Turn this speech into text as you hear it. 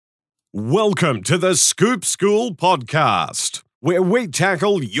Welcome to the Scoop School podcast, where we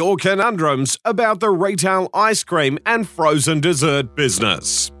tackle your conundrums about the retail ice cream and frozen dessert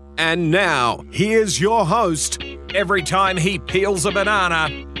business. And now, here's your host. Every time he peels a banana,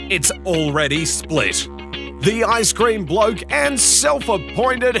 it's already split. The ice cream bloke and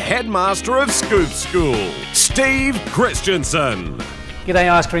self-appointed headmaster of Scoop School, Steve Christensen. G'day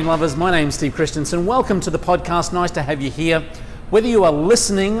ice cream lovers, my name's Steve Christensen. Welcome to the podcast, nice to have you here. Whether you are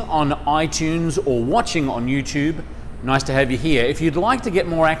listening on iTunes or watching on YouTube, nice to have you here. If you'd like to get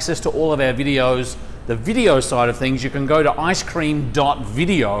more access to all of our videos, the video side of things, you can go to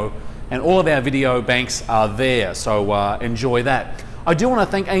icecream.video and all of our video banks are there, so enjoy that. I do want to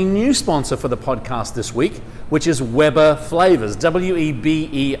thank a new sponsor for the podcast this week, which is Weber Flavors,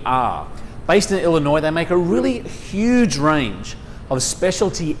 W-E-B-E-R. Based in Illinois, they make a really huge range of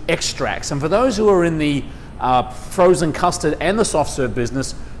specialty extracts, and for those who are in the frozen custard and the soft serve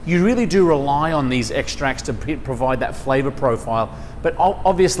business, you really do rely on these extracts to provide that flavor profile. But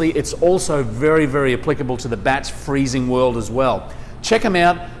obviously, it's also very, very applicable to the batch freezing world as well. Check them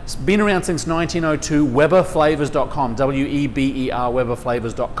out. It's been around since 1902, weberflavors.com, W-E-B-E-R,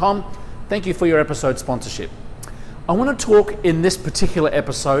 weberflavors.com. Thank you for your episode sponsorship. I want to talk in this particular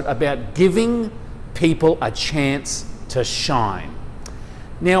episode about giving people a chance to shine.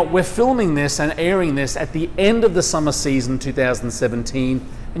 Now, we're filming this and airing this at the end of the summer season 2017,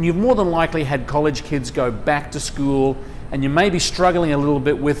 and you've more than likely had college kids go back to school, and you may be struggling a little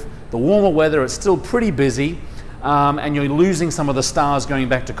bit with the warmer weather. It's still pretty busy, and you're losing some of the stars going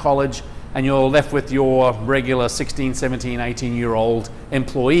back to college, and you're left with your regular 16, 17, 18-year-old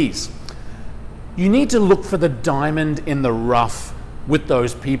employees. You need to look for the diamond in the rough with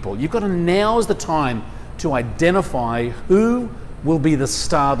those people. You've got to, now's the time to identify who will be the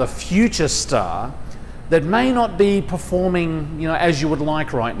star, the future star, that may not be performing, as you would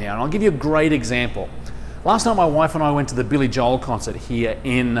like right now. And I'll give you a great example. Last night, my wife and I went to the Billy Joel concert here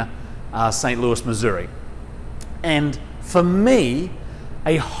in St. Louis, Missouri. And for me,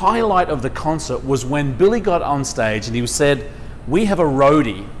 a highlight of the concert was when Billy got on stage and he said, "We have a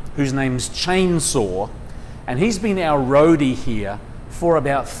roadie whose name's Chainsaw, and he's been our roadie here for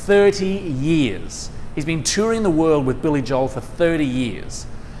about 30 years. He's been touring the world with Billy Joel for 30 years.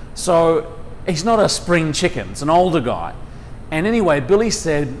 So he's not a spring chicken, it's an older guy." And anyway, Billy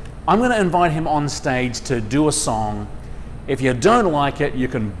said, "I'm going to invite him on stage to do a song. If you don't like it, you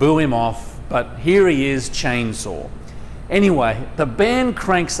can boo him off, but here he is, Chainsaw." Anyway, the band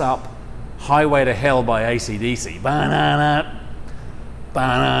cranks up Highway to Hell by AC/DC. Ba-na-na,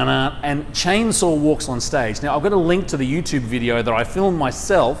 ba-na-na, and Chainsaw walks on stage. Now, I've got a link to the YouTube video that I filmed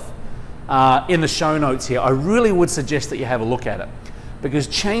myself in the show notes here. I really would suggest that you have a look at it, because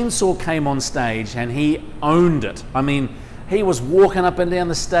Chainsaw came on stage and he owned it. I mean, he was walking up and down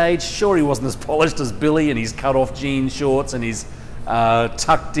the stage. Sure, he wasn't as polished as Billy in his cut-off jean shorts and his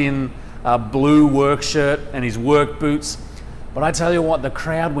tucked-in blue work shirt and his work boots. But I tell you what, the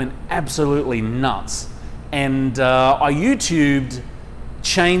crowd went absolutely nuts. And I YouTubed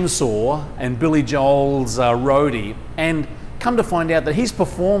Chainsaw and Billy Joel's roadie, and come to find out that he's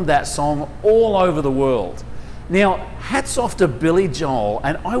performed that song all over the world. Now, hats off to Billy Joel,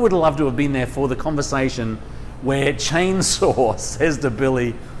 and I would love to have been there for the conversation where Chainsaw says to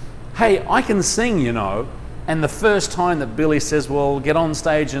Billy, "Hey, I can sing, and the first time that Billy says, "Well, get on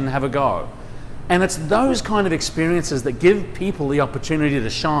stage and have a go." And it's those kind of experiences that give people the opportunity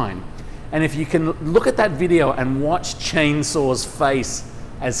to shine. And if you can look at that video and watch Chainsaw's face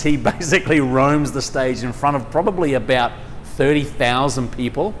as he basically roams the stage in front of probably about 30,000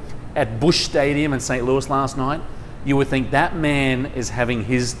 people at Busch Stadium in St. Louis last night, you would think that man is having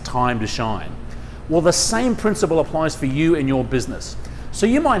his time to shine. Well, the same principle applies for you and your business. So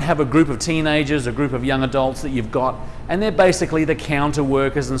you might have a group of teenagers, a group of young adults that you've got, and they're basically the counter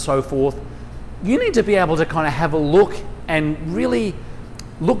workers and so forth. You need to be able to kind of have a look and really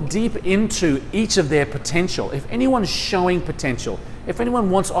look deep into each of their potential. If anyone's showing potential, if anyone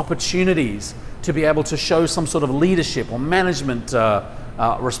wants opportunities to be able to show some sort of leadership or management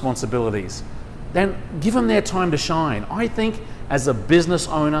responsibilities, then give them their time to shine. I think as a business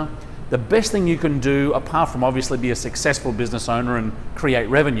owner, the best thing you can do, apart from obviously be a successful business owner and create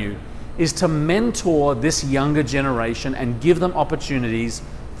revenue, is to mentor this younger generation and give them opportunities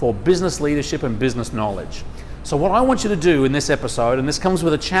for business leadership and business knowledge. So what I want you to do in this episode, and this comes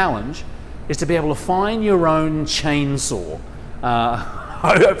with a challenge, is to be able to find your own chainsaw.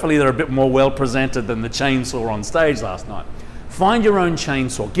 Hopefully they're a bit more well presented than the chainsaw on stage last night. Find your own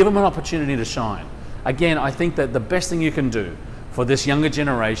chainsaw, give them an opportunity to shine. Again, I think that the best thing you can do for this younger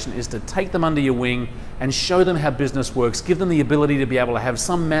generation is to take them under your wing and show them how business works. Give them the ability to be able to have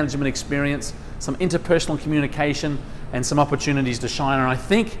some management experience, some interpersonal communication, and some opportunities to shine. And I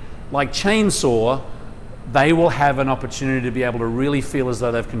think, like Chainsaw, they will have an opportunity to be able to really feel as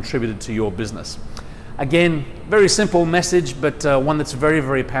though they've contributed to your business. Again, very simple message, but one that's very,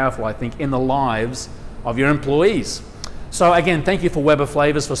 very powerful, I think, in the lives of your employees. So again, thank you for Weber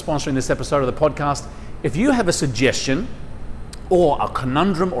Flavors for sponsoring this episode of the podcast. If you have a suggestion or a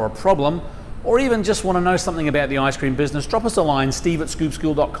conundrum or a problem, or even just want to know something about the ice cream business, drop us a line,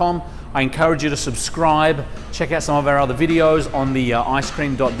 steve@scoopschool.com. I encourage you to subscribe, check out some of our other videos on the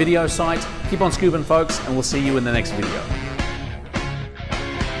icecream.video site. Keep on scooping, folks, and we'll see you in the next video.